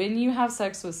 because when you have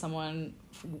sex with someone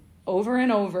over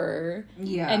and over,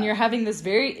 and you're having this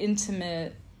very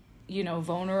intimate,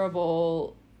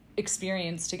 vulnerable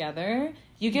experience together,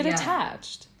 you get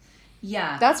attached.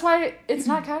 Yeah. That's why it's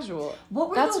not casual.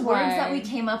 What were the words that we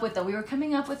came up with, though? We were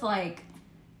coming up with, like...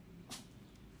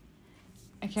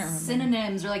 I can't remember.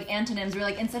 Synonyms or, like, antonyms. We were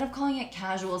like, instead of calling it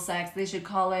casual sex, they should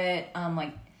call it,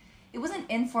 like... It wasn't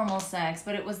informal sex,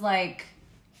 but it was, like...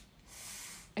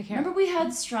 I can't... Remember we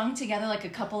had strung together, like, a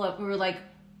couple of... We were, like,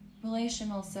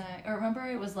 relational sex. Or remember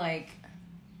it was, like...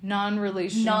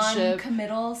 Non-relationship.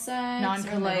 Non-committal sex.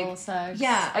 Non-committal sex.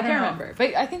 Yeah, I can't remember.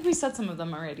 But I think we said some of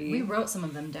them already. We wrote some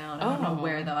of them down. I don't know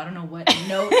where, though. I don't know what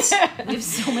notes. We have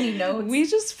so many notes. We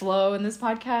just flow in this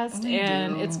podcast,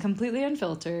 it's completely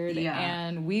unfiltered. Yeah.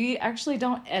 And we actually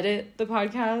don't edit the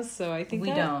podcast, so I think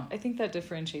I think that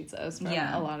differentiates us from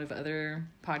a lot of other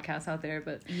podcasts out there.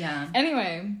 But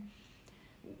anyway,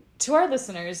 to our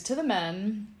listeners, to the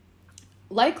men...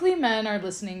 Likely men are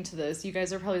listening to this. You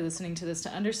guys are probably listening to this to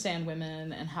understand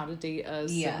women and how to date us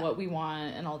and what we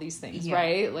want and all these things,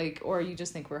 right? Like, or you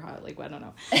just think we're hot. Like, I don't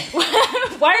know.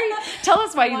 Why are you... Tell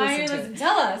us why you listen to it.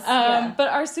 Tell us. But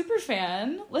our super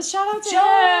fan, let's shout out to Joel! him.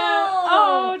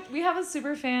 Oh, we have a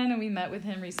super fan and we met with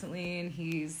him recently and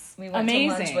he's We went amazing.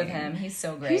 to lunch with him. He's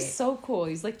so great. He's so cool.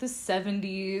 He's like the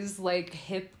 70s, like,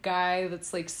 hip guy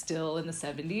that's, like, still in the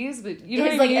 70s. But you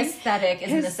know his, what I mean? Aesthetic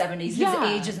is in the 70s. His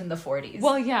age is in the 40s.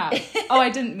 Well, yeah. Oh,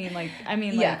 I didn't mean like,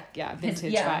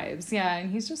 vintage vibes. Yeah, and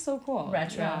he's just so cool.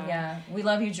 Retro, yeah. We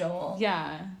love you, Joel.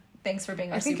 Yeah. Thanks for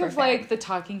being our super fan. I think of, fan. like, the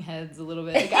Talking Heads a little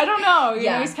bit. Like, I don't know. You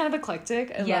know, he's kind of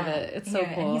eclectic. I love it. It's so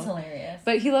cool. And he's hilarious.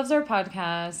 But he loves our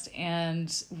podcast,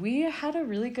 and we had a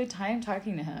really good time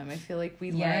talking to him. I feel like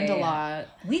we learned a lot.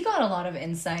 We got a lot of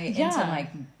insight into, like,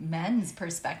 men's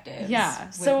perspectives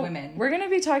with women. We're going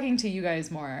to be talking to you guys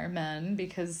more, men,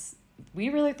 because... We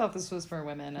really thought this was for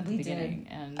women at the beginning.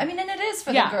 And I mean, and it is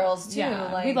for the girls, too.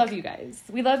 Yeah. Like, we love you guys.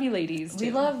 We love you ladies, too.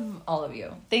 We love all of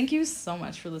you. Thank you so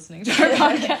much for listening to our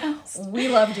podcast. We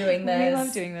love doing this. We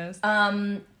love doing this.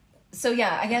 So,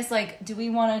 yeah, I guess, like, do we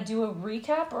want to do a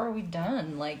recap, or are we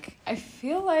done? Like, I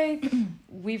feel like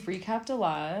we've recapped a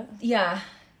lot. Yeah.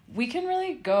 We can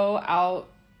really go out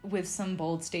with some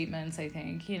bold statements, I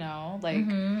think,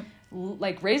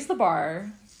 like raise the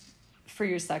bar for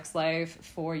your sex life,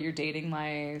 for your dating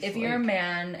life. If you're a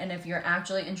man and if you're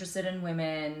actually interested in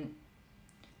women,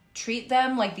 treat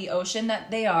them like the ocean that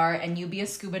they are, and you be a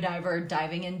scuba diver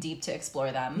diving in deep to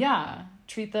explore them. Yeah.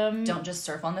 Treat them... Don't just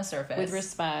surf on the surface. With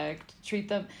respect. Treat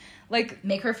them... Like...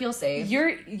 Make her feel safe.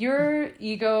 Your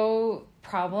ego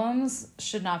problems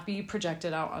should not be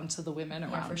projected out onto the women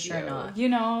around you. For sure not. You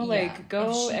know? Like,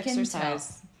 go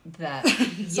exercise. That.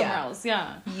 Somewhere else.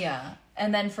 Yeah. Yeah.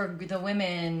 And then for the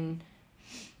women...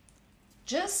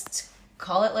 Just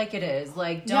call it like it is.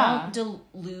 Like, don't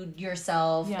delude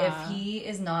yourself. Yeah. If he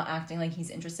is not acting like he's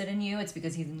interested in you, it's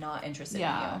because he's not interested in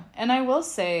you. And I will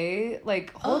say,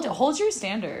 like, hold your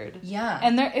standard. Yeah.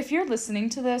 And if you're listening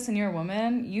to this and you're a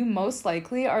woman, you most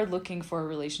likely are looking for a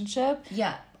relationship.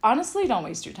 Yeah. Honestly, don't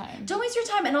waste your time. Don't waste your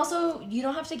time. And also, you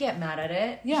don't have to get mad at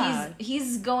it. Yeah.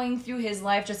 He's going through his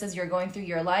life just as you're going through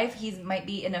your life. He might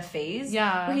be in a phase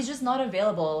where he's just not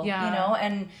available. Yeah. You know?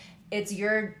 And it's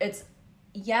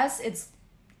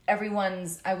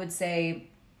everyone's, I would say,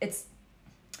 it's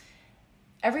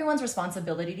everyone's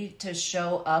responsibility to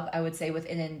show up, I would say, with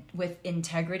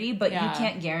integrity, but you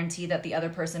can't guarantee that the other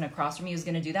person across from you is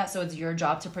going to do that. So it's your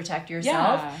job to protect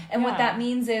yourself. And what that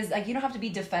means is, like, you don't have to be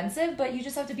defensive, but you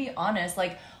just have to be honest.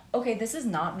 Like, okay, this is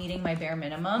not meeting my bare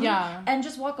minimum. Yeah. And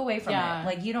just walk away from it.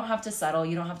 Like, you don't have to settle.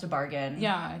 You don't have to bargain.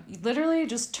 Yeah. Literally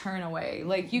just turn away.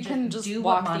 Like, you can just do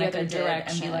walk what the other Monica did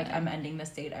direction. And be like, I'm ending this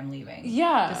date. I'm leaving.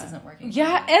 Yeah. This isn't working.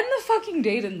 Yeah. End the fucking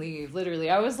date and leave. Literally.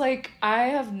 I was like, I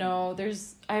have no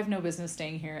business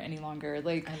staying here any longer.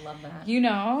 Like, I love that. You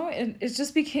know, it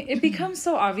just it becomes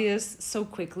so obvious so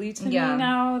quickly to me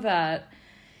now that,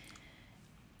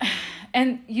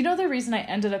 and you know, the reason I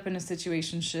ended up in a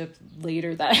situationship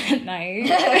later that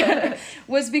night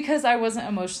was because I wasn't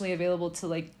emotionally available to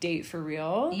like date for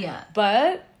real. Yeah.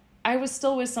 But I was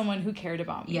still with someone who cared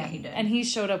about me. Yeah, he did. And he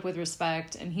showed up with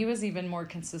respect, and he was even more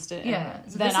consistent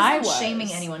so than I was.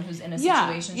 Shaming anyone who's in a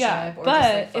situationship. Yeah, or but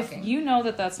just, like, if you know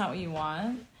that that's not what you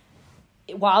want,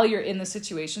 while you're in the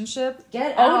situationship,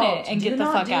 get own out. It and get the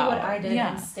fuck out. Do not do what I did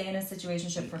and stay in a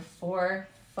situationship for 4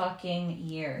 fucking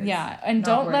years. Yeah, and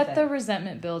don't let the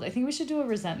resentment build. I think we should do a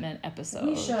resentment episode.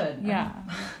 We should. Yeah.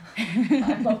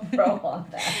 I'm a pro on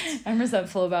that. I'm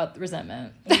resentful about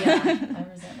resentment. Yeah, I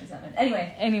resent resentment.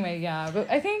 Anyway, yeah. But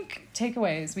I think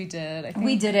takeaways, we did. I think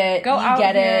we did it. Go out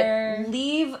get here. It.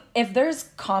 Leave, if there's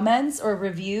comments or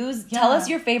reviews, tell us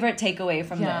your favorite takeaway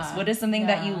from this. What is something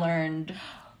that you learned?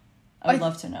 I would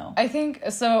love to know. I think,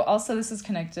 so also this is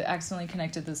accidentally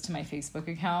connected this to my Facebook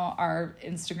account, our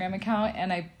Instagram account,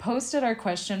 and I posted our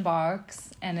question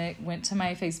box and it went to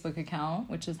my Facebook account,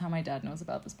 which is how my dad knows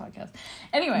about this podcast.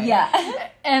 Anyway. Yeah.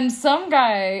 And some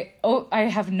guy, I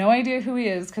have no idea who he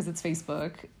is because it's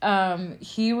Facebook.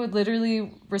 He would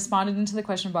literally responded into the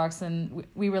question box and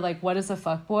we were like, what is a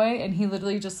fuckboy? And he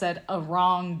literally just said, a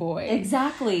wrong boy.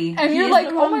 Exactly. And you're like,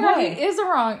 oh my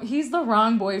God, he's the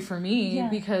wrong boy for me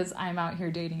because I'm out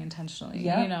here dating intentionally,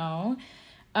 you know?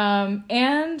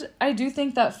 And I do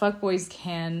think that fuckboys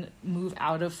can move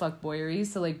out of fuckboyery.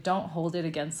 So like, don't hold it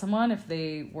against someone if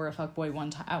they were a fuckboy one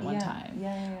time.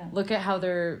 Yeah. Look at how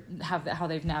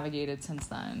they've navigated since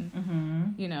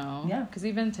then. You know? Yeah. Because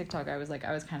even TikTok, I was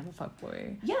kind of a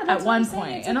fuckboy. Yeah. At one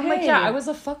point, and I'm like, yeah, I was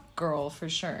a fuck girl for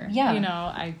sure. Yeah. You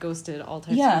know, I ghosted all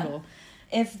types of people.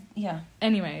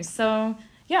 Anyway, so.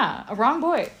 Yeah, a wrong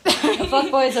boy. A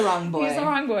fuckboy is a wrong boy. He's a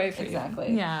wrong boy for you.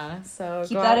 Exactly. Yeah, so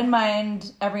keep that in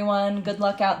mind, everyone. Good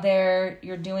luck out there.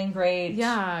 You're doing great.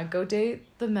 Yeah, go date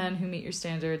the men who meet your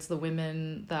standards, the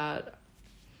women that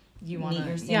you want to...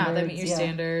 that meet your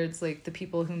standards, like the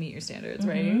people who meet your standards,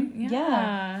 right?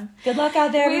 Yeah. Good luck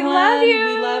out there, everyone. We love you.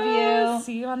 We love you.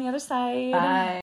 See you on the other side. Bye.